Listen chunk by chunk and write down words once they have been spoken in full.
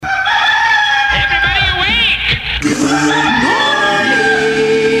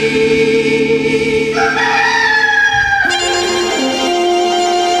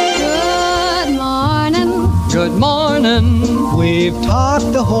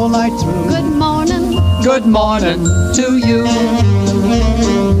whole night through. Good morning. Good morning to you.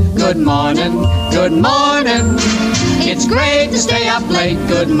 Good morning, good morning. It's great to stay up late.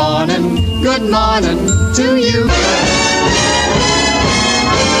 Good morning to you.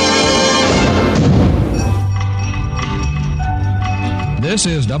 This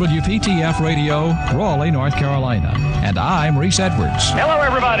is WPTF Radio, Raleigh, North Carolina, and I'm Reese Edwards. Hello,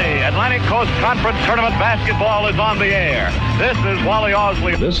 everybody. Atlantic Coast Conference Tournament basketball is on the air. This is Wally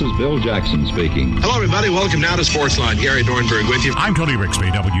Osley. This is Bill Jackson speaking. Hello, everybody. Welcome now to Sportsline. Gary Dornberg with you. I'm Tony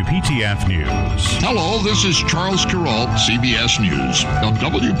Rixby, WPTF News. Hello, this is Charles Kuralt, CBS News, of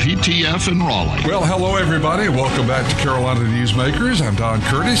WPTF in Raleigh. Well, hello, everybody. Welcome back to Carolina Newsmakers. I'm Don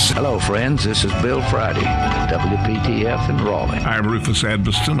Curtis. Hello, friends. This is Bill Friday, WPTF in Raleigh. I'm Rufus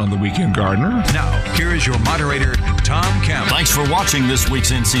Edmiston on the Weekend Gardener. Now, here is your moderator, Tom Campbell. Thanks for watching this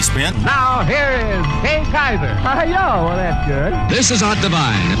week's NC Spin. Now, here is Kay Kaiser. Well, that's good. This is Art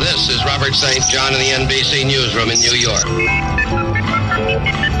Divine. This is Robert St. John in the NBC Newsroom in New York.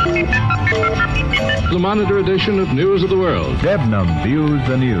 The Monitor edition of News of the World. Debnam views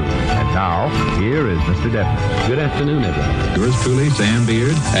the news. And now, here is Mr. Debnam. Good afternoon, everyone. Yours truly, Sam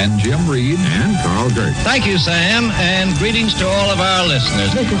Beard, and Jim Reed, and Carl Gert. Thank you, Sam, and greetings to all of our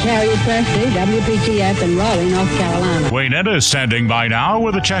listeners. This is Harriet Presley, WPTF in Raleigh, North Carolina. Wayne Etta is standing by now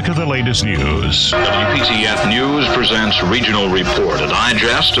with a check of the latest news. WPTF News presents Regional Report, a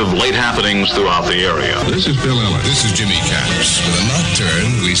digest of late happenings throughout the area. This is Bill Ellis. This is Jimmy Caps. With a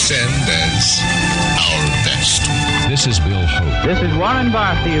nocturne we send as our best. This is Bill Hope. This is Warren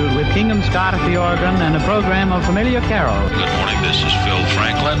Barfield with Kingham Scott at the organ and a program of familiar carols. Good morning, this is Phil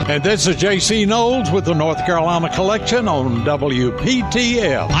Franklin. And this is J.C. Knowles with the North Carolina Collection on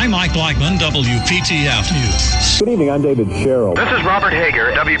WPTF. I'm Mike Blackman, WPTF News. Good evening, I'm David Sherrill. This is Robert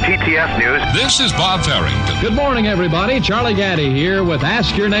Hager, WPTF News. This is Bob Farrington. Good morning, everybody. Charlie Gaddy here with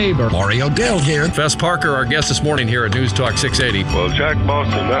Ask Your Neighbor. Laurie O'Dell here. Fess Parker, our guest this morning here at News Talk 680. Well, Jack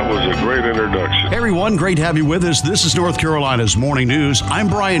Boston, that was a great introduction. Hey, everyone, great to have you with us. This is North Carolina's Morning News. I'm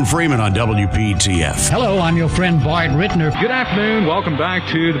Brian Freeman on WPTF. Hello, I'm your friend Boyd Rittner. Good afternoon. Welcome back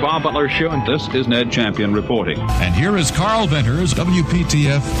to the Bob Butler Show, and this is Ned Champion reporting. And here is Carl Venters.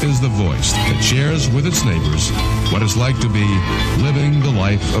 WPTF is the voice that shares with its neighbors what it's like to be living the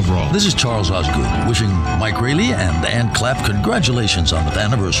life of Raleigh. This is Charles Osgood, wishing Mike Rayleigh and Ann Clapp congratulations on the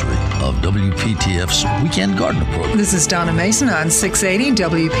anniversary of WPTF's Weekend Gardener program. This is Donna Mason on 680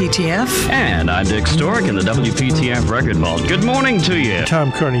 WPTF. And I'm Dick Stork in the WPTF Record Vault. Good morning to you.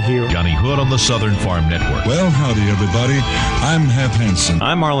 Tom Kearney here. Johnny Hood on the Southern Farm Network. Well, howdy, everybody. I'm Hap Hansen.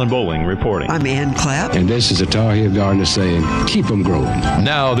 I'm Marlon Bowling reporting. I'm Ann Clapp. And this is a Tar Heel Gardener saying, keep them growing.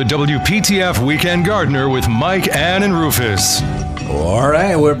 Now, the WPTF Weekend Gardener with Mike, Ann, and Rufus. All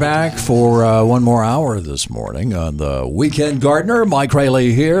right, we're back for one more hour this morning on the Weekend Gardener. Mike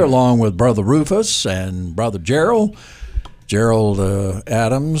Rayleigh here, along with Brother Rufus and Brother Gerald. Gerald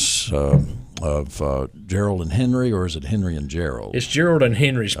Adams of Gerald and Henry, or is it Henry and Gerald? It's Gerald and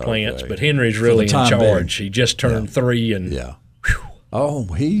Henry's plants, but Henry's really in charge. He just turned 3 and whew. Oh,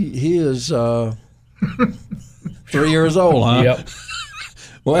 he is 3 years old, huh? Yep.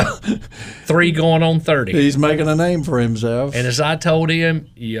 Well, 3 going on 30. He's making a name for himself. And as I told him,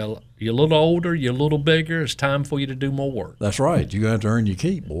 you're a little older, you're a little bigger. It's time for you to do more work. That's right. You're going to have to earn your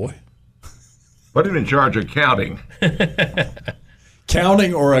keep, boy. Put him in charge of counting.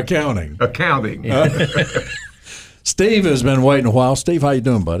 Counting or accounting? Accounting. Steve has been waiting a while. Steve, how you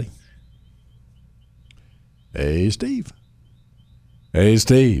doing, buddy? Hey, Steve. Hey,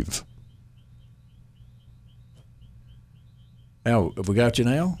 Steve. Now, have we got you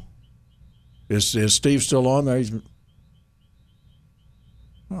now? Is Steve still on there?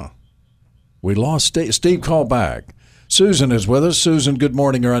 We lost Steve. Steve, call back. Susan is with us. Susan, good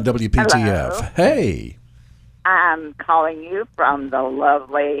morning. You're on WPTF. Hello. Hey. I'm calling you from the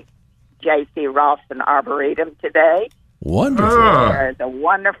lovely J.C. Ralston Arboretum today. Wonderful. There's a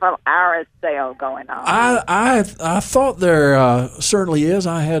wonderful iris sale going on. I thought there certainly is.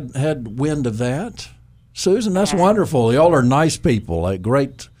 I had wind of that. Susan, that's wonderful. Y'all are nice people, like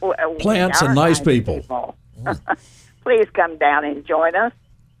great plants and nice people. Please come down and join us.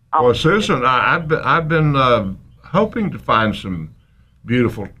 Well, Susan, I've been hoping to find some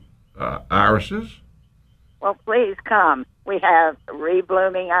beautiful irises. Well, please come. We have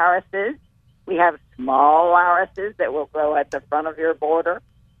reblooming irises. We have small irises that will grow at the front of your border.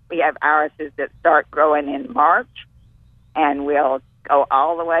 We have irises that start growing in March, and we'll go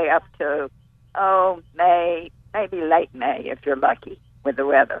all the way up to May, maybe late May if you're lucky with the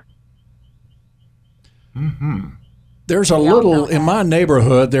weather. Mm-hmm. There's a little, in my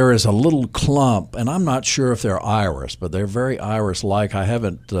neighborhood, there is a little clump, and I'm not sure if they're iris, but they're very iris-like. I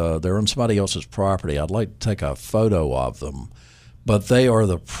haven't, they're on somebody else's property. I'd like to take a photo of them. But they are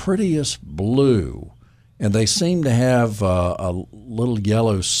the prettiest blue, and they seem to have a little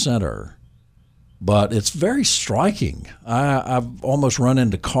yellow center. But it's very striking. I've almost run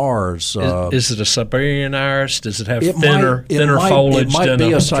into cars. Is it a Siberian iris? Does it have thinner foliage? It might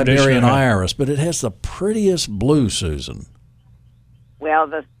be a Siberian iris, but it has the prettiest blue, Susan. Well,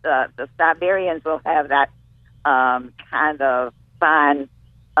 the Siberians will have that kind of fine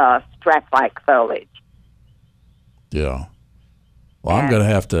strap-like foliage. Yeah. Well, I'm going to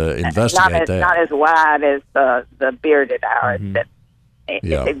have to investigate that. Not as wide as the bearded iris. Is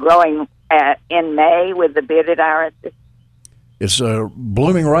it growing in May with the bearded iris? It's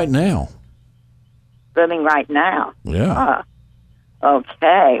blooming right now. Blooming right now? Yeah.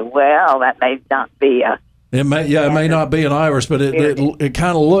 Okay. Well, that may not be a... It may not be an iris, but it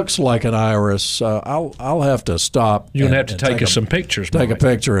kind of looks like an iris. I'll have to stop. You're going to have to take us some pictures. Take a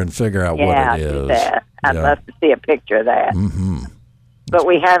picture and figure out what it is. I'd love to see a picture of that. Mm-hmm. But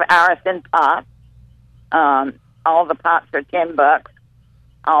we have iris in pots. All the pots are $10.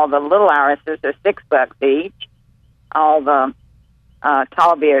 All the little irises are $6 each. All the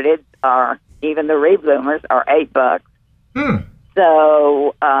tall bearded even the rebloomers are $8.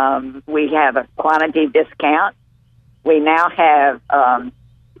 So we have a quantity discount. We now have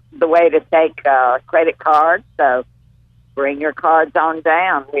the way to take credit cards. So bring your cards on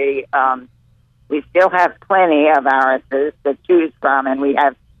down. We still have plenty of irises to choose from, and we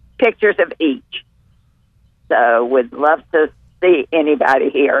have pictures of each. So we'd love to see anybody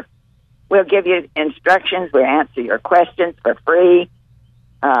here. We'll give you instructions. We'll answer your questions for free.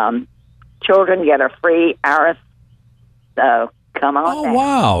 Children get a free iris. So come on. Oh,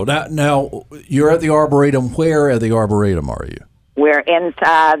 wow. Now, you're at the Arboretum. Where at the Arboretum are you? We're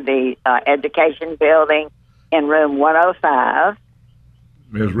inside the education building in room 105.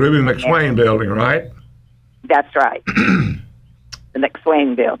 Ms. Ruby McSwain building, right? That's right. The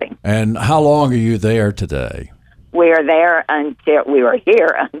McSwain building. And how long are you there today? We were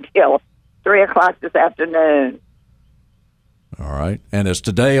here until 3 o'clock this afternoon. All right. And it's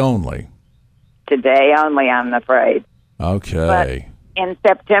today only? Today only, I'm afraid. Okay. But in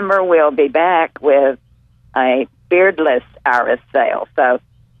September, we'll be back with a beardless iris sale. So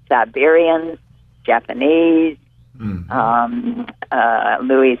Siberians, Japanese,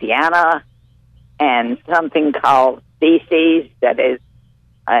 Louisiana, and something called species that is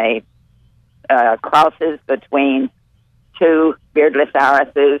a crosses between two beardless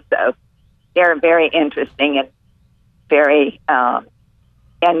irises. So they're very interesting and very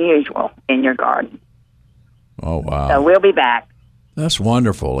unusual in your garden. Oh, wow. So we'll be back. That's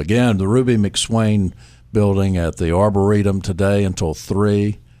wonderful. Again, the Ruby McSwain building at the Arboretum today until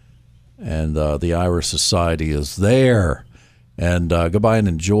 3. And the Iris Society is there. And go by and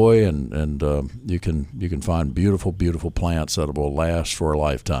enjoy, and you can find beautiful, beautiful plants that will last for a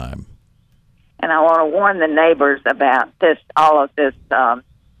lifetime. And I want to warn the neighbors about all of this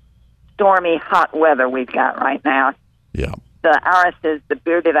stormy, hot weather we've got right now. Yeah. The irises, the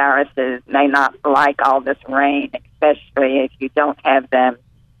bearded irises, may not like all this rain, especially if you don't have them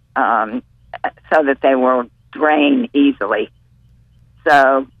so that they will drain easily.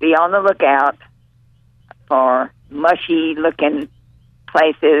 So be on the lookout for mushy-looking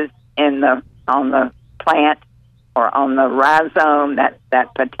places on the plant or on the rhizome,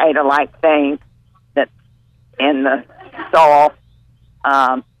 that potato-like thing that's in the soil.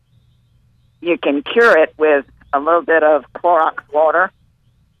 You can cure it with a little bit of Clorox water.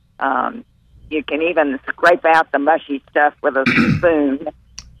 You can even scrape out the mushy stuff with a spoon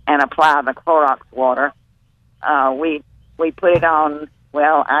and apply the Clorox water. We put it on,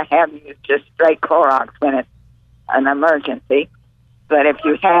 well, I have used just straight Clorox when it's an emergency. But if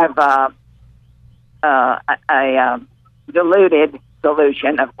you have a diluted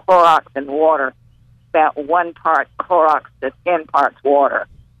solution of Clorox and water, about 1 part Clorox to 10 parts water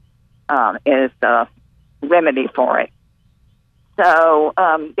is the remedy for it. So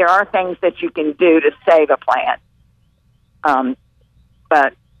there are things that you can do to save a plant.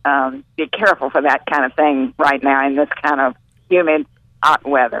 But be careful for that kind of thing right now in this kind of humid, hot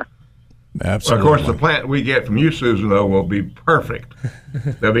weather. Absolutely. Well, of course, the plant we get from you, Susan, though, will be perfect.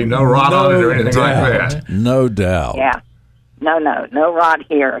 There'll be no rot on it or anything like that. No doubt. Yeah. No rot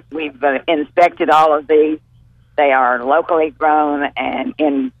here. We've inspected all of these. They are locally grown and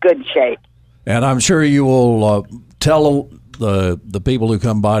in good shape. And I'm sure you will tell the people who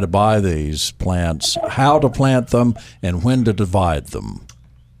come by to buy these plants how to plant them and when to divide them.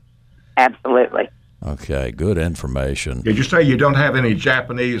 Absolutely. Okay, good information. Did you say you don't have any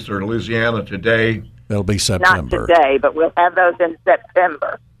Japanese or Louisiana today? It'll be September. Not today, but we'll have those in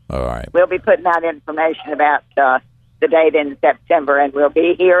September. All right. We'll be putting out information about the date in September, and we'll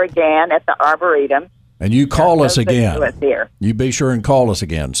be here again at the Arboretum. And you call us again. To us here. You be sure and call us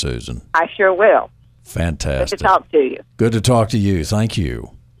again, Susan. I sure will. Fantastic. Good to talk to you. Good to talk to you. Thank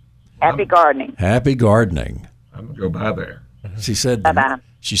you. Happy gardening. Happy gardening. I'm going to go by there. She said Bye-bye.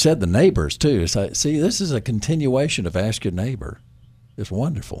 She said the neighbors, too. So, see, this is a continuation of Ask Your Neighbor. It's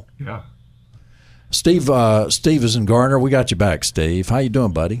wonderful. Yeah. Steve is in Garner. We got you back, Steve. How you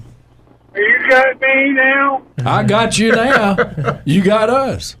doing, buddy? You got me now? I got you now. You got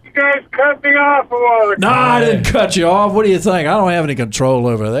us. You guys cut me off a while ago. No, I didn't cut you off. What do you think? I don't have any control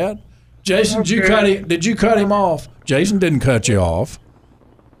over that. Jason, okay. Did you cut him off? Jason didn't cut you off.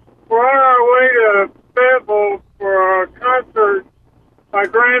 We're on our way to Fayetteville for a concert. My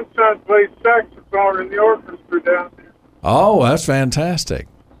grandson plays saxophone in the orchestra down there. Oh, that's fantastic.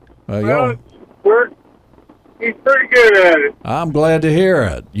 Well, he's pretty good at it. I'm glad to hear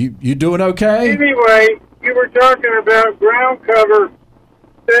it. You doing okay? Anyway, you were talking about ground cover.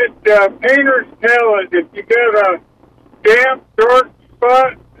 That painter's talent, if you got a damp, dark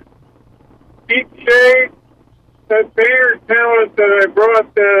spot, deep shade, that painter's talent that I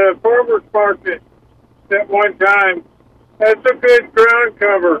brought the farmer's market at one time, that's a good ground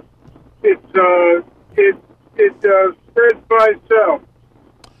cover. It spreads by itself.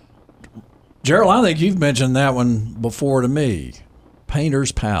 Gerald, I think you've mentioned that one before to me.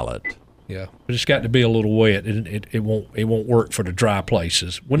 Painter's palette. Yeah, but it's got to be a little wet. It won't work for the dry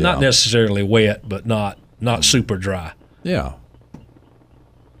places. Well, not necessarily wet, but not super dry. Yeah.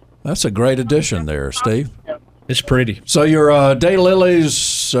 That's a great addition there, Steve. It's pretty. So your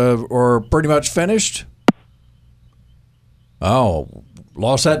daylilies are pretty much finished? Oh,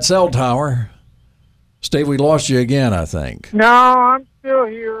 lost that cell tower. Steve, we lost you again, I think. No, I'm still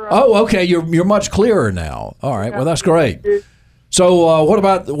here. Oh, okay. You're much clearer now. All right. Well, that's great. So, what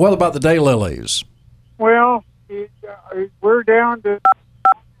about the daylilies? Well, we're down to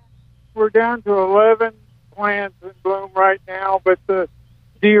 11 plants in bloom right now, but the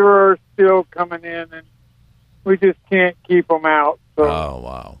deer are still coming in, and we just can't keep them out. So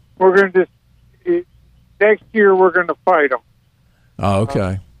wow. We're going to next year we're going to fight them. Oh,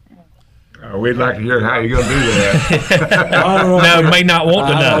 okay. We'd like to hear how you're going to do that. I don't know. No, may not want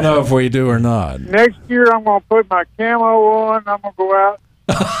to know. I don't know if we do or not. Next year, I'm going to put my camo on. I'm going to go out.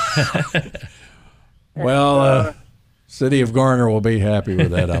 Well, City of Garner will be happy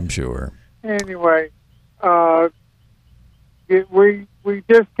with that, I'm sure. Anyway, we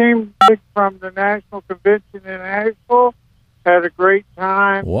just came back from the National Convention in Asheville. Had a great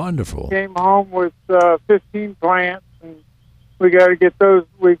time. Wonderful. Came home with 15 plants. We got to get those.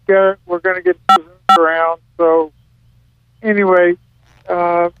 We're going to get those around. So, anyway,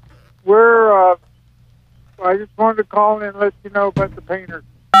 I just wanted to call in and let you know about the painters.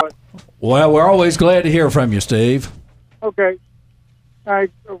 Well, we're always glad to hear from you, Steve. Okay,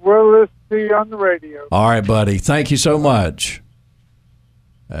 we'll listen to you on the radio. All right, buddy. Thank you so much.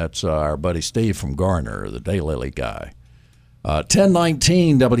 That's our buddy Steve from Garner, the daylily guy.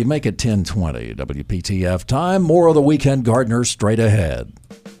 10:19, make it 10:20, WPTF time. More of the Weekend Gardener straight ahead.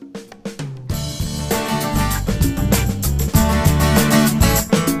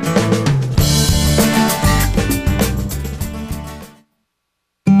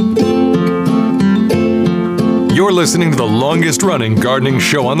 You're listening to the longest-running gardening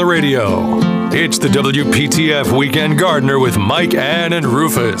show on the radio. It's the WPTF Weekend Gardener with Mike, Ann, and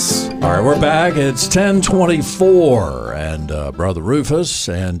Rufus. All right, we're back. It's 10:24, and Brother Rufus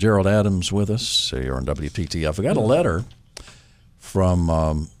and Gerald Adams with us here on WPTF. We got a letter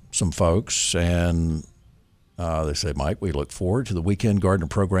from some folks, and they say, Mike, we look forward to the Weekend Gardener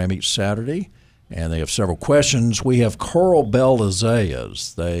program each Saturday, and they have several questions. We have Coral Bell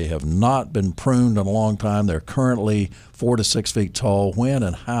azaleas. They have not been pruned in a long time. They're currently 4 to 6 feet tall. When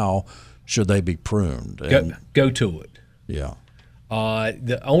and how should they be pruned? Go to it. Yeah.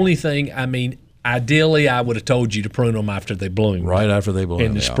 The only thing, ideally, I would have told you to prune them after they bloom. Right after they bloom.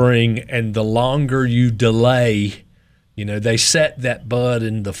 In the spring. And the longer you delay, they set that bud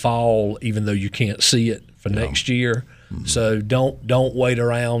in the fall, even though you can't see it for next year. Mm-hmm. So don't wait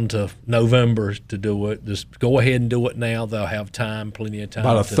around to November to do it. Just go ahead and do it now. They'll have time, plenty of time.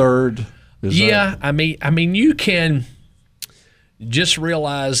 About a third? You can just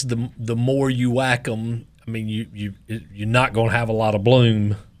realize the more you whack them, you're not going to have a lot of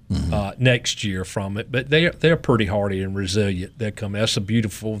bloom next year from it. But they're pretty hardy and resilient. That's a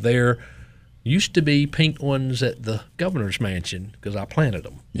beautiful. They're Used to be pink ones at the governor's mansion because I planted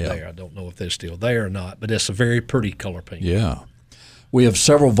them there. I don't know if they're still there or not, but it's a very pretty color pink. Yeah. We have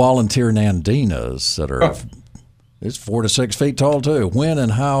several volunteer Nandinas that are it's 4 to 6 feet tall too. When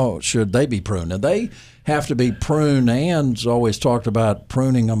and how should they be pruned? Now, they have to be pruned. Ann's always talked about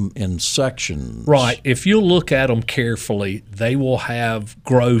pruning them in sections. Right. If you look at them carefully, they will have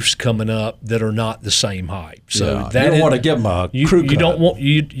growths coming up that are not the same height. So that you don't want to give them a crew cut. You don't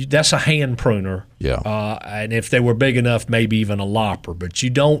want that's a hand pruner. Yeah. And if they were big enough, maybe even a lopper. But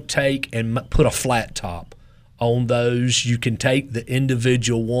you don't take and put a flat top on those. You can take the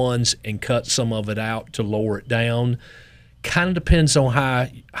individual ones and cut some of it out to lower it down. Kind of depends on how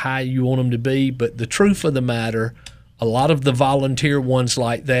high you want them to be, but the truth of the matter, a lot of the volunteer ones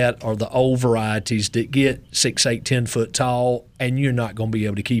like that are the old varieties that get 6, 8, 10 foot tall, and you're not going to be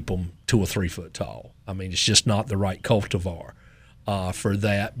able to keep them 2 or 3 foot tall. I mean, it's just not the right cultivar for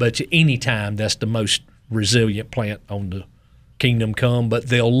that. But anytime, that's the most resilient plant on the kingdom come, but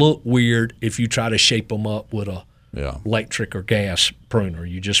they'll look weird if you try to shape them up with a electric or gas pruner.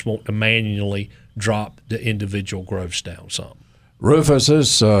 You just want to manually drop the individual growths down some. Rufus,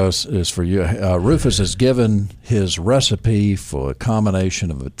 is for you. Rufus has given his recipe for a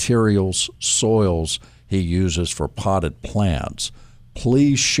combination of materials, soils he uses for potted plants.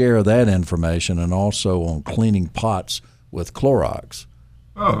 Please share that information and also on cleaning pots with Clorox.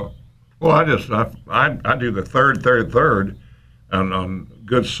 Oh, well, I do the third. And on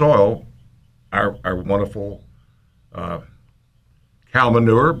good soil, our wonderful cow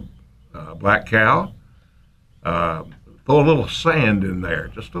manure, black cow, throw a little sand in there,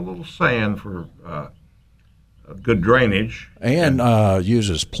 just a little sand for good drainage. And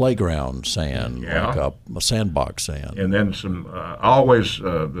uses playground sand, like a sandbox sand. And then some, always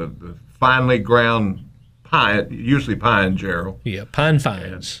the finely ground pine, usually pine, Gerald. Yeah, pine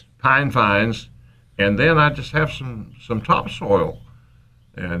fines. Pine fines. And then I just have some topsoil,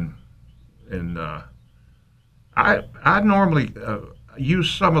 and I normally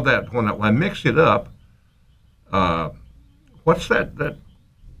use some of that when I mix it up. What's that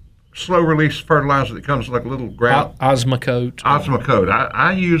slow release fertilizer that comes like a little ground? Osmocote. Osmocote.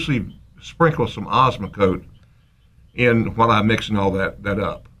 I usually sprinkle some Osmocote in while I'm mixing all that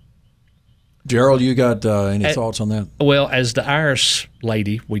up. Gerald, you got any thoughts on that? Well, as the Iris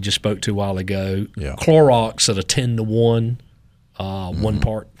lady we just spoke to a while ago, Clorox at a 10-to-1, 1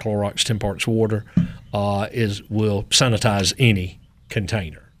 part Clorox, 10 parts water, will sanitize any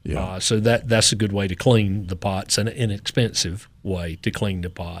container. Yeah. So that's a good way to clean the pots, and an inexpensive way to clean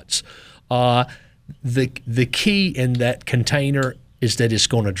the pots. The key in that container is that it's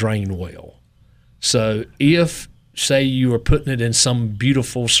going to drain well. So if say you were putting it in some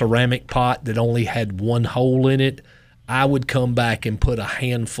beautiful ceramic pot that only had 1 hole in it, I would come back and put a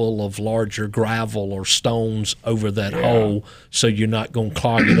handful of larger gravel or stones over that hole so you're not going to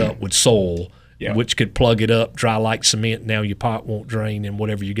clog it up with soil, which could plug it up, dry like cement. Now your pot won't drain, and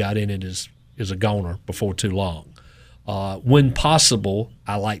whatever you got in it is a goner before too long. When possible,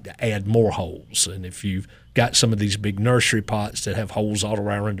 I like to add more holes. And if you've got some of these big nursery pots that have holes all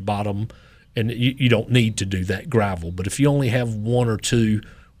around the bottom, and you don't need to do that gravel. But if you only have 1 or 2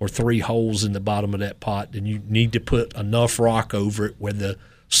 or 3 holes in the bottom of that pot, then you need to put enough rock over it where the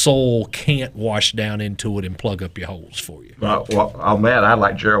soil can't wash down into it and plug up your holes for you. Well, on that, I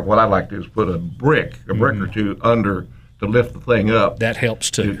like, Gerald, what I like to do is put a brick or 2 under to lift the thing up. That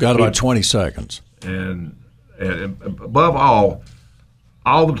helps too. Got about 20 seconds. And above all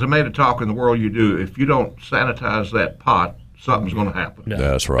the tomato talk in the world you do, if you don't sanitize that pot, something's going to happen. No,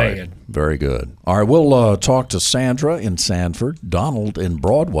 that's right. Bad. Very good. All right, we'll talk to Sandra in Sanford, Donald in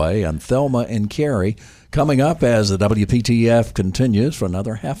Broadway, and Thelma in Cary coming up as the WPTF continues for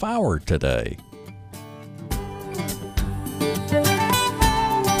another half hour today.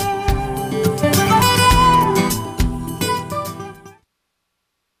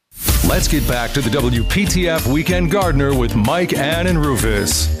 Let's get back to the WPTF Weekend Gardener with Mike, Ann, and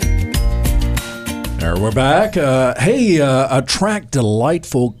Rufus. There, we're back. Attract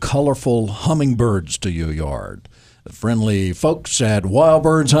delightful, colorful hummingbirds to your yard. The friendly folks at Wild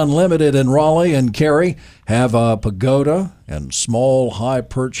Birds Unlimited in Raleigh and Cary have a pagoda and small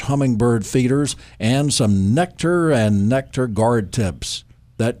high-perch hummingbird feeders and some nectar and nectar guard tips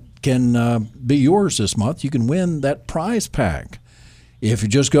that can be yours this month. You can win that prize pack if you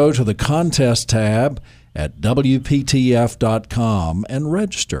just go to the contest tab at WPTF.com and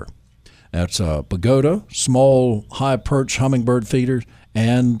register. That's a pagoda, small high-perch hummingbird feeders,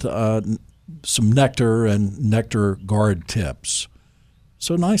 and some nectar and nectar guard tips.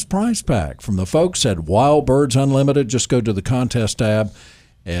 So nice prize pack from the folks at Wild Birds Unlimited. Just go to the contest tab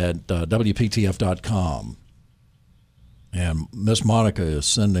at WPTF.com. And Miss Monica is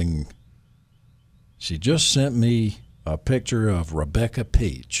sending, she just sent me a picture of Rebecca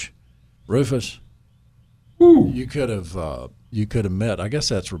Peach. Rufus, you could have met, I guess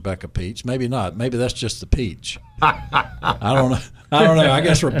that's Rebecca Peach. Maybe not. Maybe that's just the peach. I don't know. I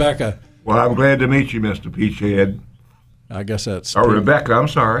guess Rebecca. Well, I'm glad to meet you, Mr. Peachhead. I guess that's. Oh, Rebecca, I'm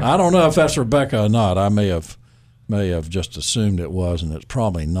sorry. I don't know if that's Rebecca or not. I may have just assumed it was, and it's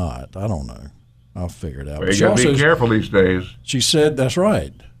probably not. I don't know. I'll figure it out. Well, you got to be careful these days. She said, that's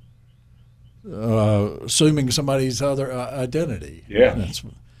right. Assuming somebody's other identity. Yeah.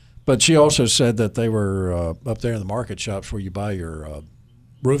 But she also said that they were up there in the market shops where you buy your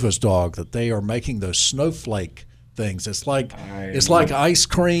Rufus dog, that they are making those snowflake things. It's like ice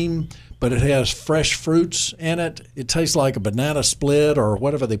cream, but it has fresh fruits in it. It tastes like a banana split or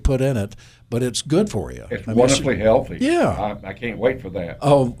whatever they put in it, but it's good for you. It's wonderfully healthy. Yeah. I can't wait for that.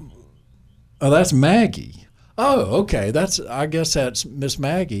 Oh, that's Maggie. Oh, okay. I guess that's Miss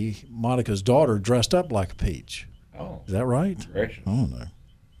Maggie, Monica's daughter, dressed up like a peach. Oh. Is that right? Gracious. I don't know.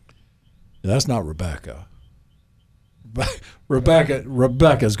 That's not Rebecca.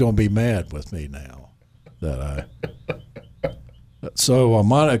 Rebecca's going to be mad with me now. So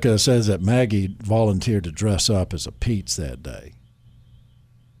Monica says that Maggie volunteered to dress up as a peach that day.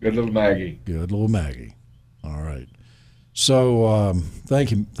 Good little Maggie. Good little Maggie. All right. So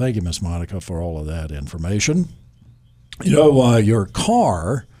thank you, Miss Monica, for all of that information. You know, your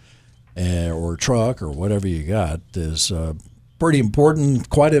car or truck or whatever you got is pretty important,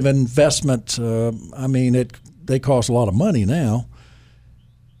 quite an investment. I mean, they cost a lot of money now.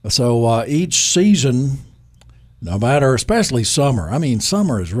 So each season, no matter, especially summer. I mean,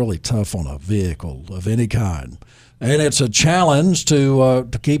 summer is really tough on a vehicle of any kind, and it's a challenge to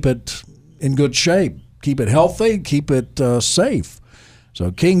keep it in good shape. Keep it healthy, keep it safe. So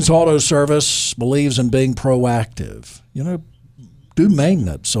King's Auto Service believes in being proactive. You know, do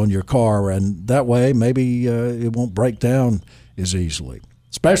maintenance on your car, and that way maybe it won't break down as easily,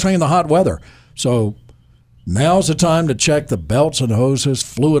 especially in the hot weather. So now's the time to check the belts and hoses,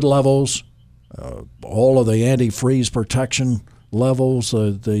 fluid levels, all of the antifreeze protection levels,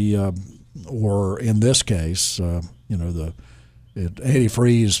 or in this case,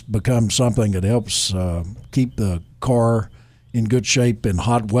 antifreeze becomes something that helps keep the car in good shape in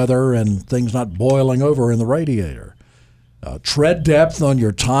hot weather and things not boiling over in the radiator. Tread depth on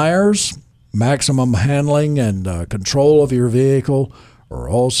your tires, maximum handling and control of your vehicle are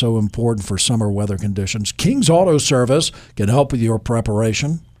also important for summer weather conditions. King's Auto Service can help with your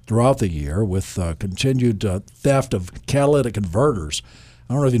preparation throughout the year with continued theft of catalytic converters.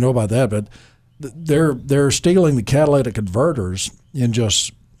 I don't know if you know about that, but they're stealing the catalytic converters in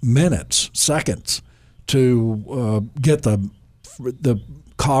just minutes, seconds, to get the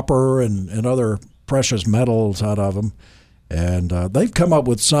copper and other precious metals out of them. And they've come up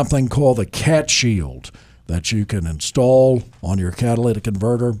with something called the Cat Shield that you can install on your catalytic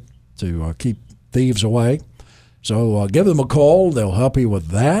converter to keep thieves away. So give them a call. They'll help you with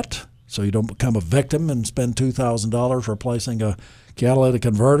that so you don't become a victim and spend $2,000 replacing a catalytic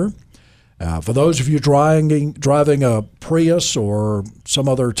converter. For those of you driving a Prius or some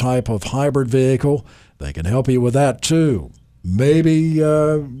other type of hybrid vehicle, they can help you with that too. Maybe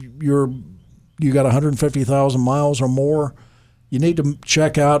you got 150,000 miles or more. You need to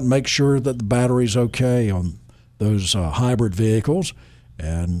check out and make sure that the battery's okay on those hybrid vehicles.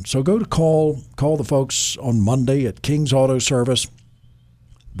 And so call the folks on Monday at King's Auto Service.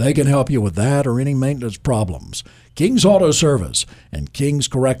 They can help you with that or any maintenance problems. King's Auto Service and King's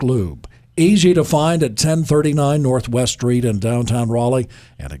Correct Lube. Easy to find at 1039 Northwest Street in downtown Raleigh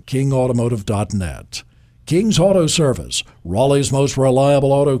and at kingautomotive.net. King's Auto Service, Raleigh's most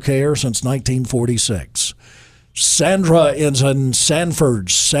reliable auto care since 1946. Sandra is in Sanford.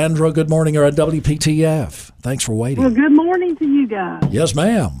 Sandra, good morning. You're at WPTF. Thanks for waiting. Well, good morning to you guys. Yes,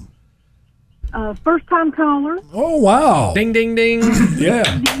 ma'am. First-time caller. Oh, wow. Ding, ding, ding.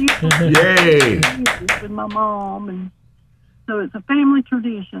 Yeah. Yay. With my mom, and so it's a family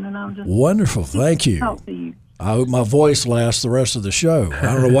tradition, and I'm just wonderful. Thank you. Talk to you. I hope my voice lasts the rest of the show.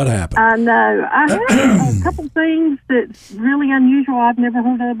 I don't know what happened. I know. I have a couple things that's really unusual I've never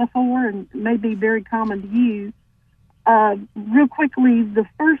heard of before and may be very common to you. Real quickly, the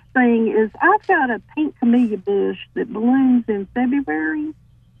first thing is I've got a pink camellia bush that blooms in February,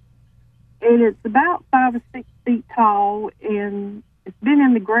 and it's about 5 or 6 feet tall, and it's been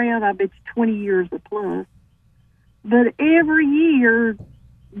in the ground, I bet you 20 years or plus. But every year,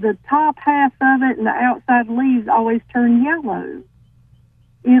 the top half of it and the outside leaves always turn yellow.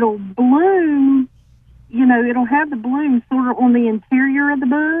 It'll bloom it'll have the bloom sort of on the interior of the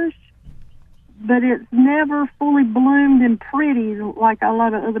bush, but it's never fully bloomed and pretty like a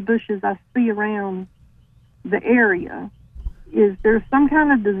lot of other bushes I see around the area. Is there some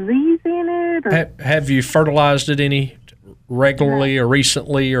kind of disease in it? Or? Have you fertilized it any regularly or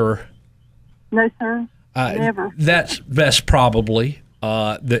recently? Or no, sir. Never. That's probably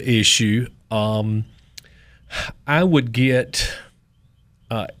the issue. I would get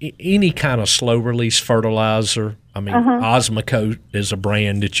any kind of slow release fertilizer. I mean, Osmocote is a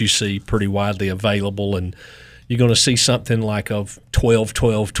brand that you see pretty widely available, and you're going to see something like a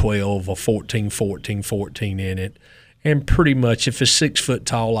 12-12-12 or 14-14-14 in it. And pretty much, if it's 6 foot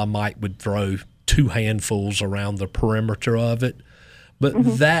tall, I would throw 2 handfuls around the perimeter of it. But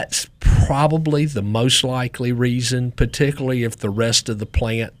that's probably the most likely reason, particularly if the rest of the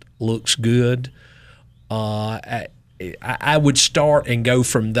plant looks good. I would start and go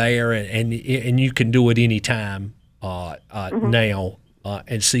from there, and you can do it any time now,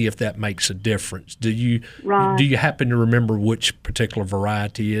 and see if that makes a difference. Do you happen to remember which particular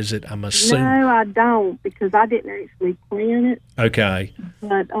variety is it? I'm assuming. No, I don't, because I didn't actually plant it. Okay.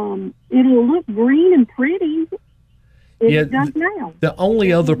 But it'll look green and pretty. It does now. The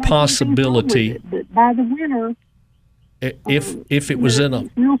only other possibility, but by the winter, if it was in a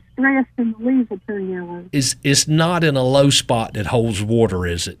real stressed and the leaves will turn yellow. It's not in a low spot that holds water,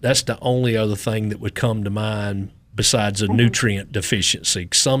 is it? That's the only other thing that would come to mind besides a nutrient deficiency.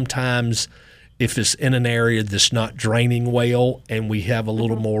 Sometimes if it's in an area that's not draining well and we have a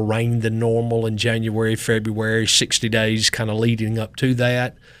little more rain than normal in January, February, 60 days kind of leading up to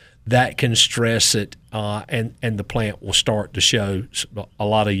that can stress it, and the plant will start to show a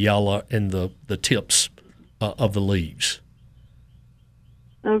lot of yellow in the tips of the leaves.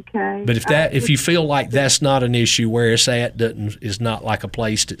 Okay. But if you feel like that's not an issue, where it's at is not like a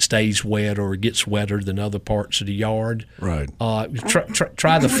place that stays wet or gets wetter than other parts of the yard. Right.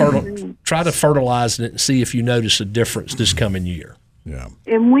 Try the fertilizing it and see if you notice a difference this coming year. Yeah.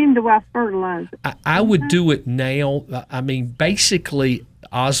 And when do I fertilize it? I would do it now. I mean, basically,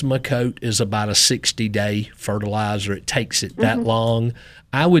 Osmocote is about a 60-day fertilizer. It takes it that long.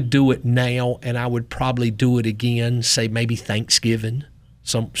 I would do it now, and I would probably do it again, say maybe Thanksgiving.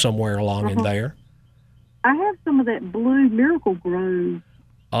 Somewhere along in there. I have some of that blue Miracle Grow.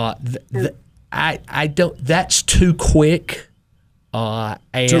 I don't. That's too quick. And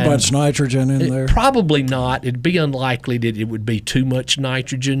too much nitrogen in there? Probably not. It'd be unlikely that it would be too much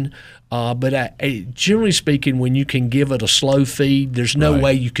nitrogen. But generally speaking, when you can give it a slow feed, there's no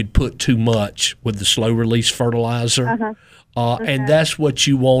way you could put too much with the slow release fertilizer. And that's what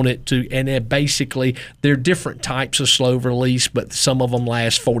you want it to. And then basically, there are different types of slow release, but some of them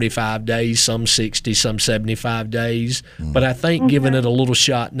last 45 days, some 60, some 75 days. But I think giving it a little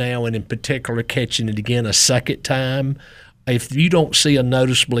shot now, and in particular catching it again a second time, if you don't see a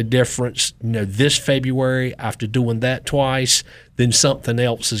noticeable difference, this February after doing that twice, then something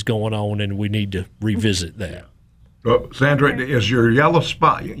else is going on, and we need to revisit that. Sandra, is your yellow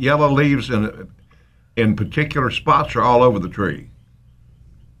leaves in particular spots or all over the tree?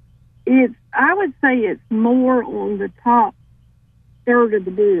 I would say it's more on the top third of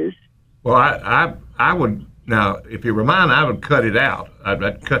the bush. Well, I would, now, if you were mine, I would cut it out.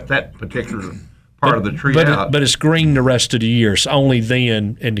 I'd cut that particular part of the tree out. But it's green the rest of the year. It's only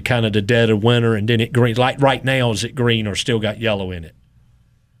then in the kind of the dead of winter, and then it green. Like right now, is it green or still got yellow in it?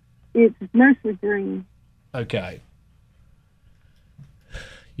 It's mostly green. Okay.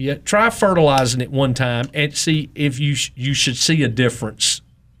 Yeah, try fertilizing it one time and see if you should see a difference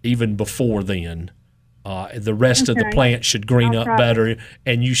even before then. The rest of the plant should green up better,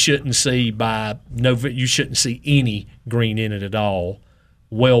 and you shouldn't see you shouldn't see any green in it at all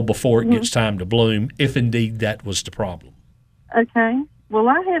well before it gets time to bloom, if indeed that was the problem. Okay. Well,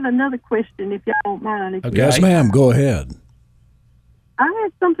 I have another question, if y'all don't mind. Okay. Yes, ma'am. Go ahead. I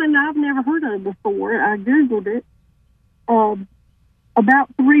had something I've never heard of before. I Googled it. About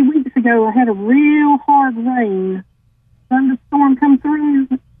 3 weeks ago, I had a real hard rain. Thunderstorm come through,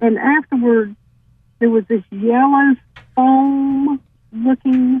 and afterwards, there was this yellow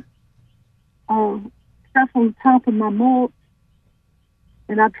foam-looking stuff on the top of my mulch.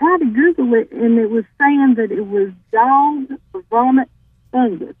 And I tried to Google it, and it was saying that it was dog vomit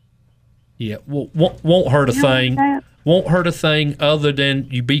fungus. Yeah, well, won't hurt a thing. Won't hurt a thing other than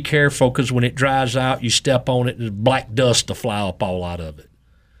you be careful, because when it dries out, you step on it and black dust will fly up all out of it.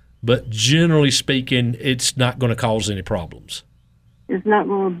 But generally speaking, it's not going to cause any problems. It's not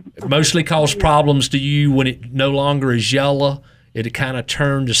going to. It mostly cause problems to you when it no longer is yellow. It kind of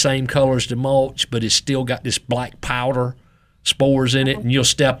turned the same color as the mulch, but it's still got this black powder spores in it, and you'll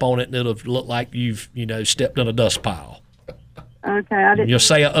step on it, and it'll look like you've stepped in a dust pile. Okay, I didn't. You'll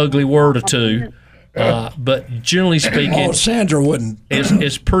say an ugly word or two, but generally speaking, Sandra wouldn't.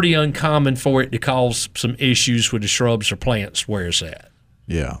 It's pretty uncommon for it to cause some issues with the shrubs or plants where it's at.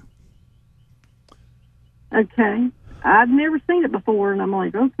 Yeah. Okay. I've never seen it before, and I'm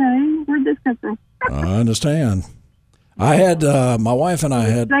like, okay, where'd this come from? I understand. I had my wife and I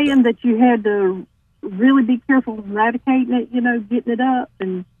had saying that you had to really be careful eradicating it, getting it up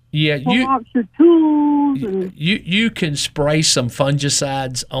and pull off your tools. And you can spray some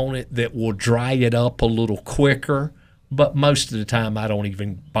fungicides on it that will dry it up a little quicker, but most of the time I don't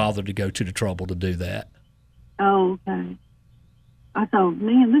even bother to go to the trouble to do that. Oh, okay. I thought,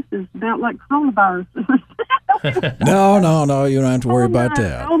 man, this is about like coronavirus. No, you don't have to worry about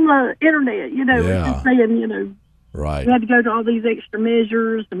that. On the internet, it's just saying, right. You had to go to all these extra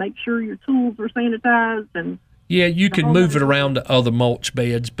measures to make sure your tools were sanitized. And yeah, you can move it around to other mulch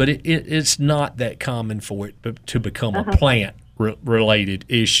beds, but it's not that common for it to become a plant-related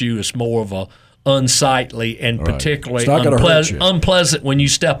issue. It's more of a unsightly and particularly unpleasant when you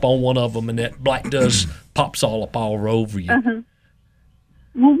step on one of them and that black dust pops all over you. Uh-huh.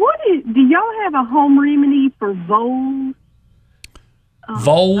 Well, do y'all have a home remedy for voles?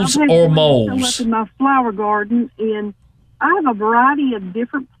 Voles or moles? Up in my flower garden, and I have a variety of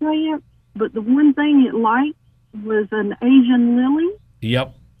different plants, but the one thing it liked was an Asian lily.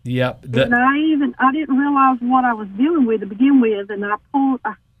 Yep. And I didn't realize what I was dealing with to begin with, and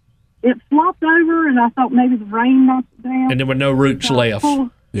it flopped over, and I thought maybe the rain knocked it down. And there were no roots left.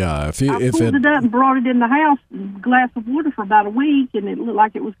 Yeah, I pulled it up and brought it in the house, a glass of water for about a week, and it looked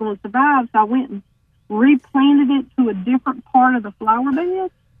like it was going to survive. So I went and replanted it to a different part of the flower bed.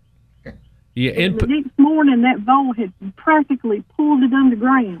 Yeah, and the next morning, that vole had practically pulled it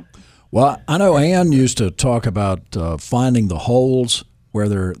underground. Well, I know Ann used to talk about finding the holes where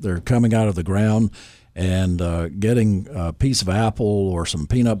they're coming out of the ground and getting a piece of apple or some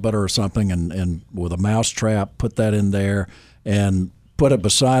peanut butter or something and with a mouse trap, put that in there and put it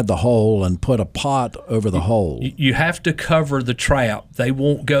beside the hole and put a pot over the hole. You have to cover the trap. They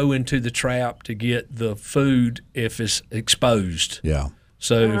won't go into the trap to get the food if it's exposed. Yeah.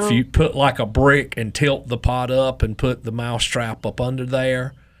 So if you put like a brick and tilt the pot up and put the mouse trap up under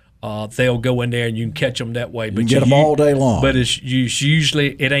there, they'll go in there and you can catch them that way. But you get them all day long. But it's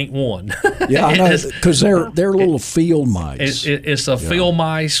usually it ain't one. Yeah, I know, because they're little field mice. It's a field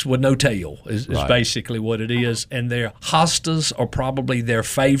mice with no tail is basically what it is. And their hostas are probably their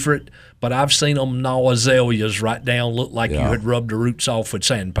favorite, but I've seen them gnaw azaleas right down, look like you had rubbed the roots off with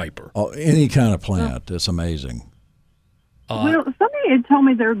sandpaper. Oh, any kind of plant. It's amazing. Well, somebody had told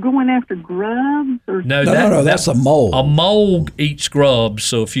me they're going after grubs. No, that's a mole. A mole eats grubs.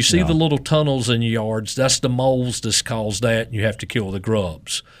 So if you see the little tunnels in your yards, that's the moles that's caused that, and you have to kill the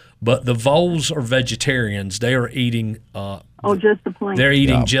grubs. But the voles are vegetarians. They are eating. Just the plant. They're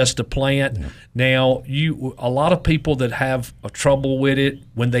eating just the plant. Yeah. Now, a lot of people that have a trouble with it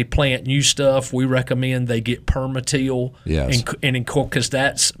when they plant new stuff, we recommend they get permatil. Yes. And because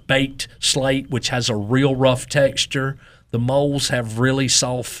that's baked slate, which has a real rough texture. The moles have really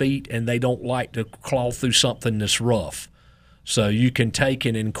soft feet, and they don't like to claw through something that's rough. So you can take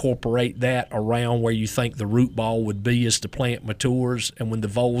and incorporate that around where you think the root ball would be as the plant matures, and when the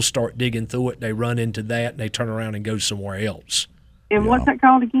voles start digging through it, they run into that, and they turn around and go somewhere else. And what's that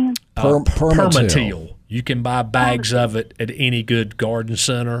called again? Permatil. You can buy bags of it at any good garden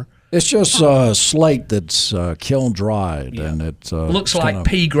center. It's just slate that's kiln dried, and it looks like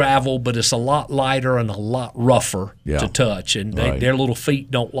pea gravel, but it's a lot lighter and a lot rougher to touch, and their little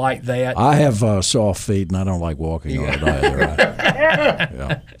feet don't like that. I have soft feet, and I don't like walking on it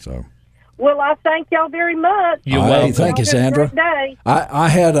either. So. Well, I thank y'all very much. You're welcome. Thank you, Sandra. I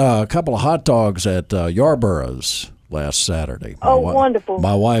had a couple of hot dogs at Yarborough's last Saturday. Wonderful!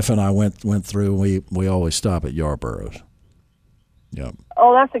 My wife and I went through. We always stop at Yarborough's. Yeah.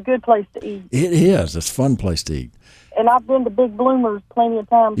 Oh, that's a good place to eat. It is. It's a fun place to eat. And I've been to Big Bloomers plenty of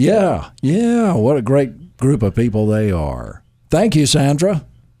times. Yeah. What a great group of people they are. Thank you, Sandra.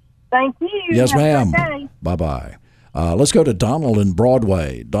 Thank you. Yes, ma'am. Bye-bye. Let's go to Donald in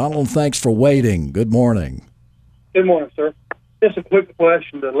Broadway. Donald, thanks for waiting. Good morning. Good morning, sir. Just a quick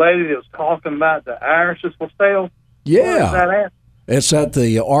question. The lady that was talking about the irises for sale. Yeah. Where is that at? It's at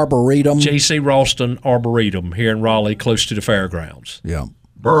the Arboretum. J.C. Ralston Arboretum here in Raleigh, close to the fairgrounds. Yeah.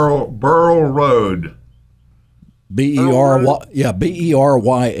 Burl Road. Beryl.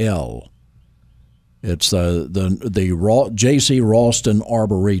 It's the J.C. Ralston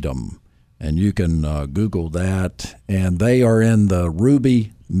Arboretum, and you can Google that. And they are in the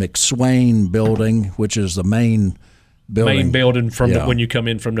Ruby McSwain building, which is the main main building from when you come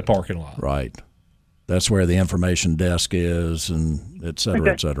in from the parking lot. Right. That's where the information desk is, and et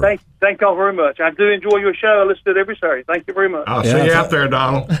cetera, et cetera. Thank y'all very much. I do enjoy your show. I listen to it every Saturday. Thank you very much. I'll see you out there,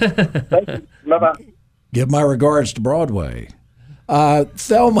 Donald. Thank you. Bye-bye. Give my regards to Broadway.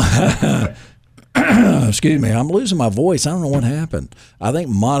 Thelma, excuse me, I'm losing my voice. I don't know what happened. I think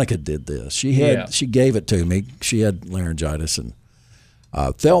Monica did this. She gave it to me. She had laryngitis. And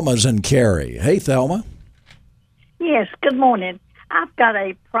Thelma's in Cary. Hey, Thelma. Yes, good morning. I've got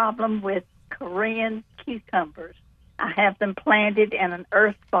a problem with Korean cucumbers. I have them planted in an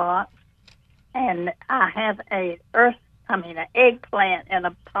earth box, and I have an eggplant in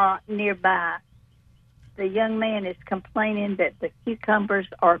a pot nearby. The young man is complaining that the cucumbers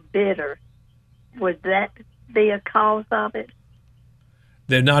are bitter. Would that be a cause of it?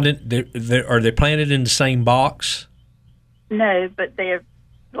 They're not in. Are they planted in the same box? No, but they're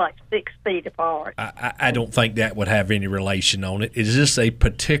like 6 feet apart. I don't think that would have any relation on it. Is this a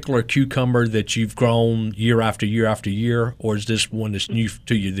particular cucumber that you've grown year after year after year, or is this one that's new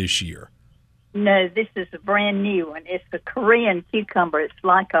to you this year? No, this is a brand new one. It's a Korean cucumber. It's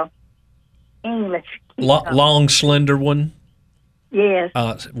like a English cucumber. Long, slender one? Yes.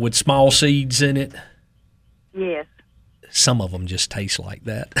 With small seeds in it? Yes. Some of them just taste like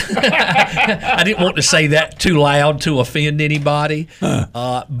that. I didn't want to say that too loud to offend anybody,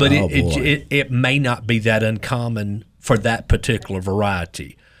 but it may not be that uncommon for that particular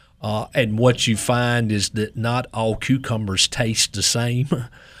variety. And what you find is that not all cucumbers taste the same.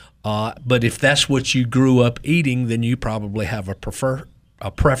 But if that's what you grew up eating, then you probably have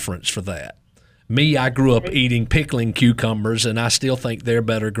a preference for that. Me, I grew up eating pickling cucumbers, and I still think they're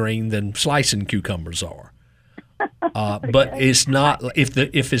better green than slicing cucumbers are. But it's not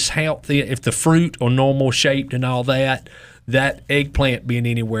if it's healthy, if the fruit are normal shaped and all that. That eggplant being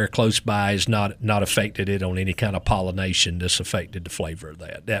anywhere close by is not affected it on any kind of pollination that's affected the flavor of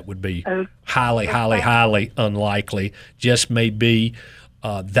that. That would be highly unlikely. Just may be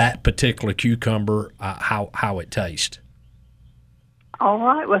that particular cucumber how it tastes. All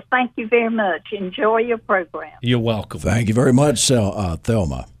right. Well, thank you very much. Enjoy your program. You're welcome. Thank you very much,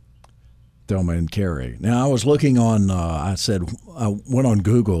 Thelma. Thelma and Cary. Now, I was looking on, I went on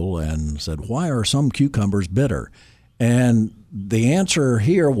Google and said, why are some cucumbers bitter? And the answer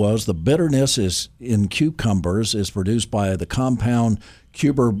here was the bitterness in cucumbers is produced by the compound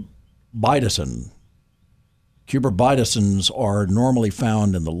cucurbitacin. Cucurbitacins are normally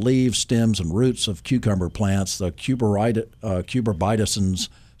found in the leaves, stems, and roots of cucumber plants. The cucurbitacins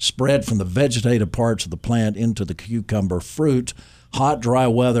spread from the vegetative parts of the plant into the cucumber fruit. Hot, dry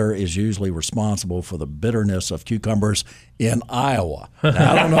weather is usually responsible for the bitterness of cucumbers in Iowa.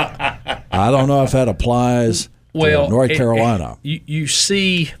 Now, I don't know if that applies to North Carolina. You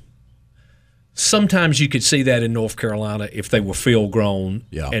see, sometimes you could see that in North Carolina if they were field grown,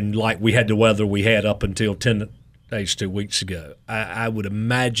 and like we had the weather we had up until 10 days, 2 weeks ago. I would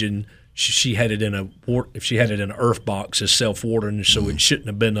imagine she had it in an earth box as self-watering, so it shouldn't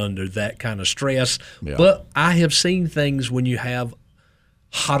have been under that kind of stress. Yeah. But I have seen things when you have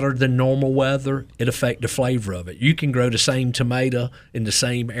hotter than normal weather, it affects the flavor of it. You can grow the same tomato in the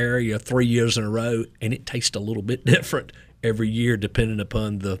same area 3 years in a row, and it tastes a little bit different every year depending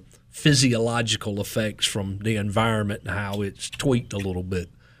upon the physiological effects from the environment and how it's tweaked a little bit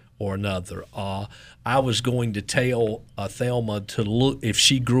or another. I was going to tell Thelma to look, if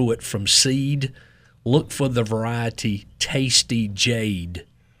she grew it from seed, look for the variety Tasty Jade,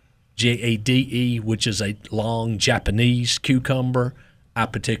 Jade, which is a long Japanese cucumber. I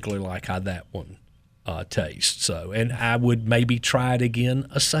particularly like how that one tastes. So, and I would maybe try it again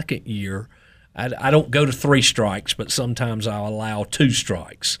a second year. I don't go to 3 strikes, but sometimes I'll allow 2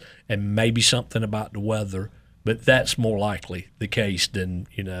 strikes, and maybe something about the weather. But that's more likely the case than,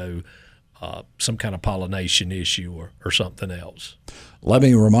 some kind of pollination issue or something else. Let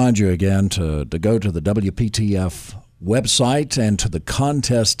me remind you again to go to the WPTF website and to the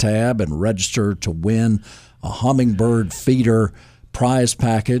contest tab and register to win a hummingbird feeder prize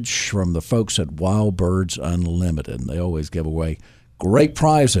package from the folks at Wild Birds Unlimited. They always give away great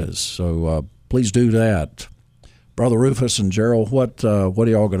prizes, so please do that. Brother Rufus and Gerald, what are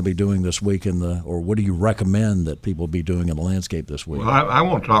y'all going to be doing this week or what do you recommend that people be doing in the landscape this week? Well, I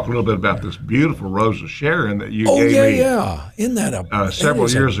want to talk a little bit about this beautiful Rose of Sharon that you gave me. Isn't that several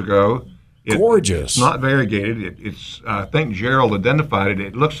years ago? Gorgeous. It's not variegated. It's I think Gerald identified it.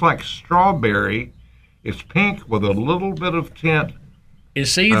 It looks like strawberry. It's pink with a little bit of tint.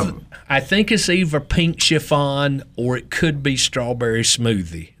 It's either I think it's either pink chiffon or it could be strawberry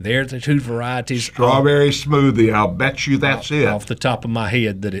smoothie. They're the 2 varieties. Strawberry smoothie. I'll bet you that's it. Off the top of my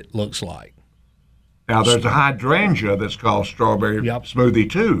head that it looks like. Now, there's a hydrangea that's called strawberry smoothie,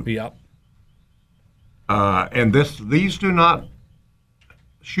 too. Yep. And these do not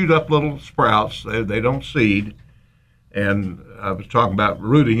shoot up little sprouts. They don't seed. And I was talking about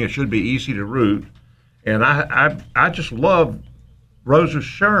rooting. It should be easy to root. And I just love Rosa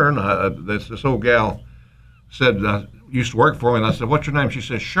Shern. This old gal said, used to work for me, and I said, "What's your name?" She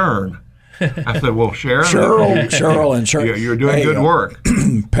said, "Shern." I said, "Well, Sharon." Cheryl and Sharon. You're doing good work.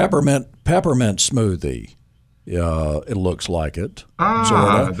 Peppermint smoothie. It looks like it.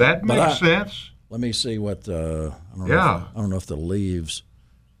 Sorta. That makes sense. Let me see what I don't know if the leaves.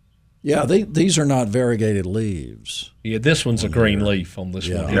 Yeah, these are not variegated leaves. Yeah, this one's a green leaf on this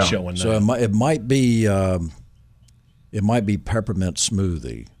one he's showing now. So it might be peppermint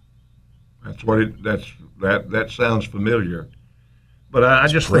smoothie. That's what that sounds familiar. But I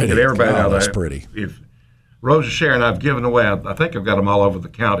just think that everybody out there, that's pretty. If Rosa Sharon, I've given away. I think I've got them all over the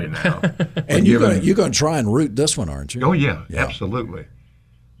county now. And you're going to try and root this one, aren't you? Oh yeah, absolutely.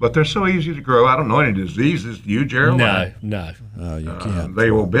 But they're so easy to grow. I don't know any diseases. Do you, Gerald? No. You can't.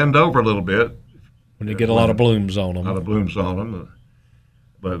 They will bend over a little bit when they get a lot of blooms on them.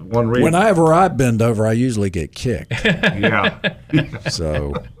 But one reason. Whenever I bend over, I usually get kicked. Yeah.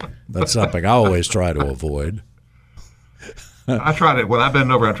 So that's something I always try to avoid. I try to. When I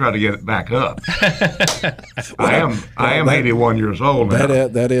bend over, I try to get it back up. I am 81 years old now.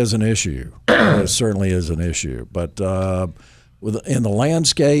 That is an issue. It certainly is an issue. But in the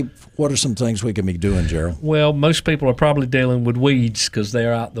landscape, what are some things we can be doing, Gerald? Well, most people are probably dealing with weeds because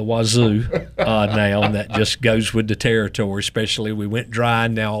they're out the wazoo now, and that just goes with the territory. Especially we went dry,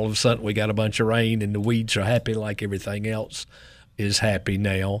 and now all of a sudden we got a bunch of rain, and the weeds are happy like everything else is happy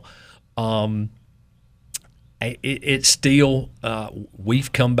now. It's still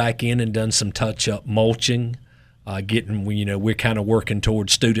we've come back in and done some touch-up mulching, we're kind of working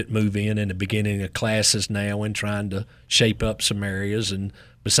towards student move-in the beginning of classes now and trying to shape up some areas. And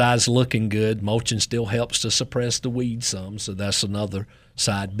besides looking good, mulching still helps to suppress the weeds some, so that's another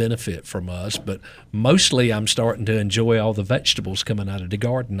side benefit from us. But mostly I'm starting to enjoy all the vegetables coming out of the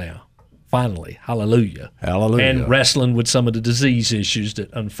garden now. Finally, hallelujah. Hallelujah. And wrestling with some of the disease issues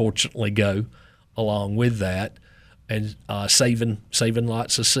that unfortunately go along with that, and saving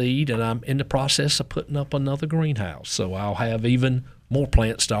lots of seed. And I'm in the process of putting up another greenhouse, so I'll have even more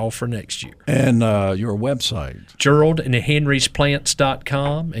plants to offer next year. And your website?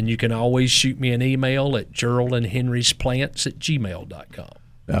 GeraldandHenry'sPlants.com, and you can always shoot me an email at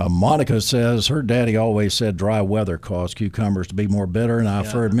GeraldandHenry'sPlants@gmail.com. Monica says her daddy always said dry weather caused cucumbers to be more bitter, and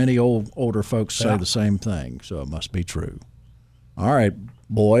I've heard many older folks say the same thing, so it must be true. All right,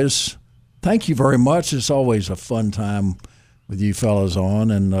 boys. Thank you very much. It's always a fun time with you fellas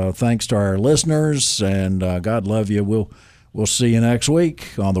on, and thanks to our listeners, and God love you. We'll see you next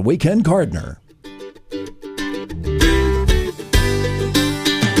week on The Weekend Gardener.